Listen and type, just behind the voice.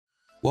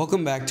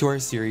Welcome back to our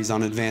series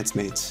on advanced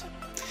mates.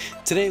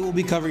 Today we'll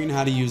be covering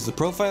how to use the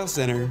profile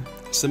center,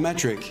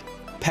 symmetric,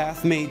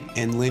 path mate,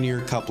 and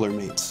linear coupler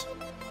mates.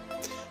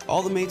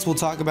 All the mates we'll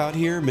talk about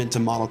here are meant to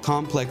model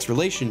complex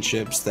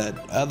relationships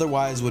that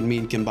otherwise would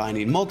mean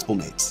combining multiple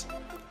mates,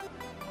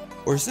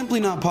 or simply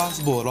not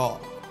possible at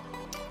all.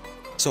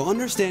 So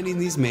understanding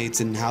these mates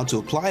and how to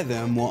apply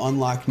them will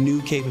unlock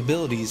new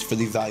capabilities for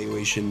the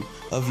evaluation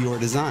of your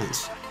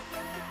designs.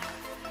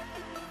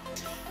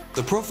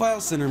 The profile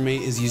center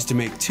mate is used to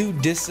make two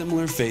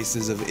dissimilar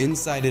faces of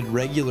insided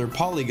regular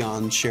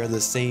polygons share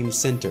the same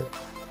center.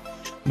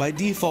 By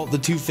default, the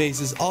two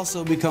faces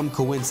also become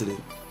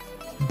coincident,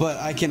 but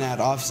I can add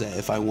offset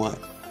if I want.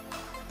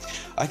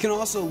 I can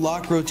also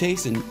lock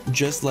rotation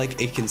just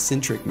like a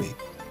concentric mate.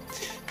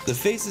 The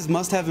faces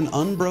must have an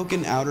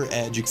unbroken outer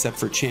edge except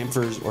for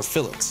chamfers or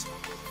fillets.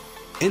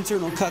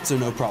 Internal cuts are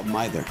no problem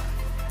either.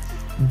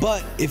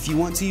 But if you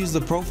want to use the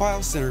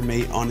profile center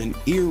mate on an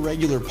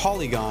irregular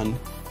polygon,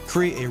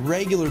 create a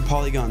regular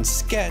polygon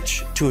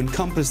sketch to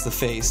encompass the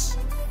face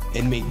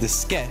and make the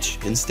sketch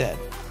instead.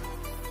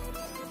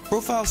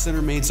 Profile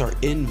center mates are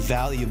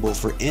invaluable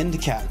for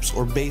end caps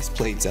or base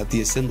plates at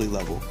the assembly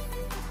level.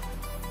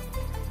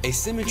 A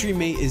symmetry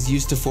mate is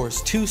used to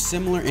force two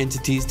similar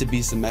entities to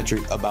be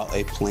symmetric about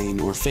a plane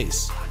or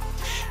face.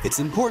 It's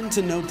important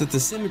to note that the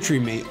symmetry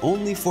mate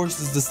only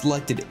forces the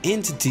selected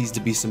entities to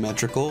be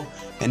symmetrical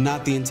and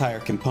not the entire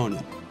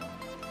component.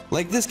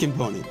 Like this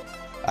component,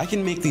 I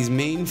can make these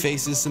main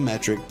faces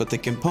symmetric, but the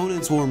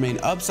components will remain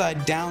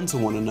upside down to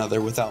one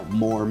another without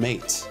more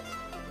mates.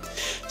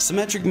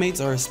 Symmetric mates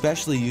are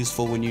especially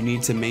useful when you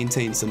need to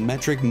maintain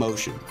symmetric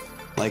motion,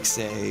 like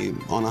say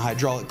on a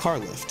hydraulic car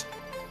lift.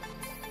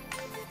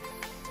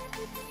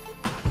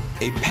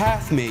 A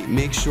path mate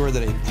makes sure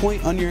that a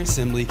point on your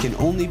assembly can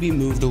only be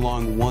moved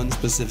along one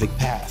specific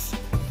path.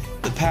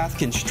 The path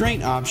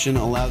constraint option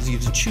allows you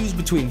to choose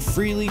between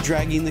freely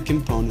dragging the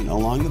component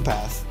along the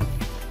path,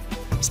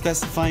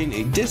 specifying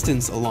a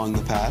distance along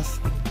the path,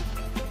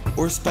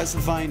 or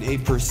specifying a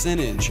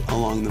percentage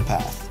along the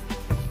path.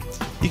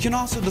 You can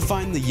also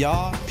define the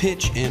yaw,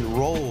 pitch, and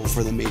roll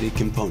for the mated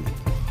component.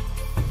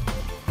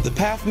 The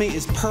path mate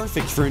is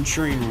perfect for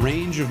ensuring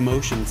range of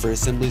motion for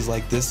assemblies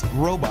like this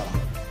robot.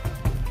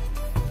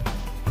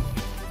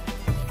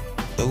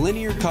 The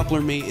linear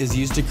coupler mate is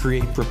used to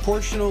create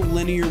proportional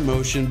linear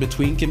motion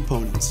between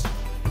components,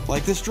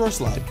 like this drawer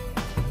slide.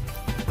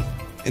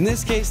 In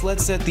this case,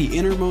 let's set the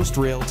innermost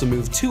rail to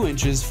move 2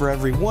 inches for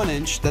every 1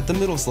 inch that the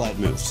middle slide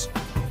moves.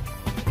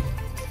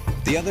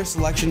 The other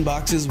selection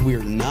boxes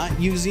we're not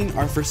using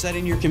are for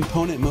setting your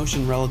component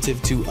motion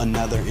relative to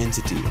another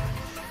entity.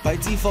 By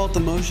default, the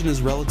motion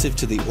is relative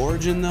to the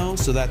origin though,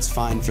 so that's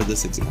fine for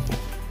this example.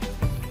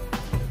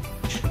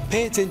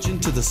 Pay attention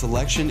to the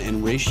selection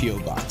and ratio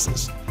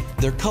boxes.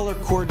 They're color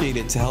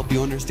coordinated to help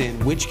you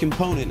understand which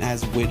component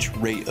has which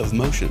rate of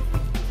motion.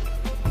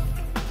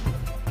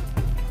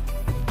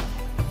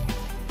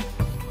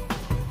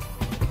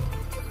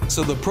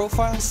 So the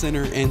profile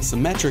center and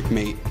symmetric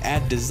mate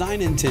add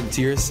design intent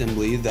to your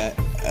assembly that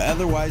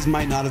otherwise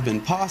might not have been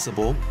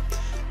possible,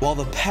 while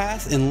the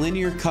path and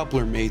linear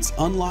coupler mates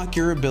unlock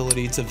your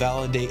ability to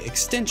validate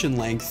extension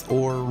length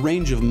or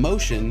range of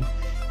motion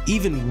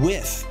even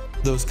with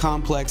those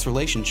complex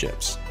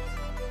relationships.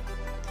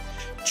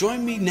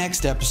 Join me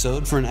next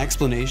episode for an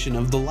explanation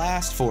of the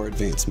last 4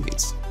 advanced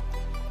mates.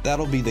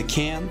 That'll be the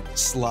cam,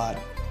 slot,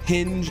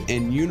 hinge,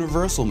 and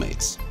universal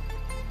mates.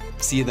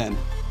 See you then.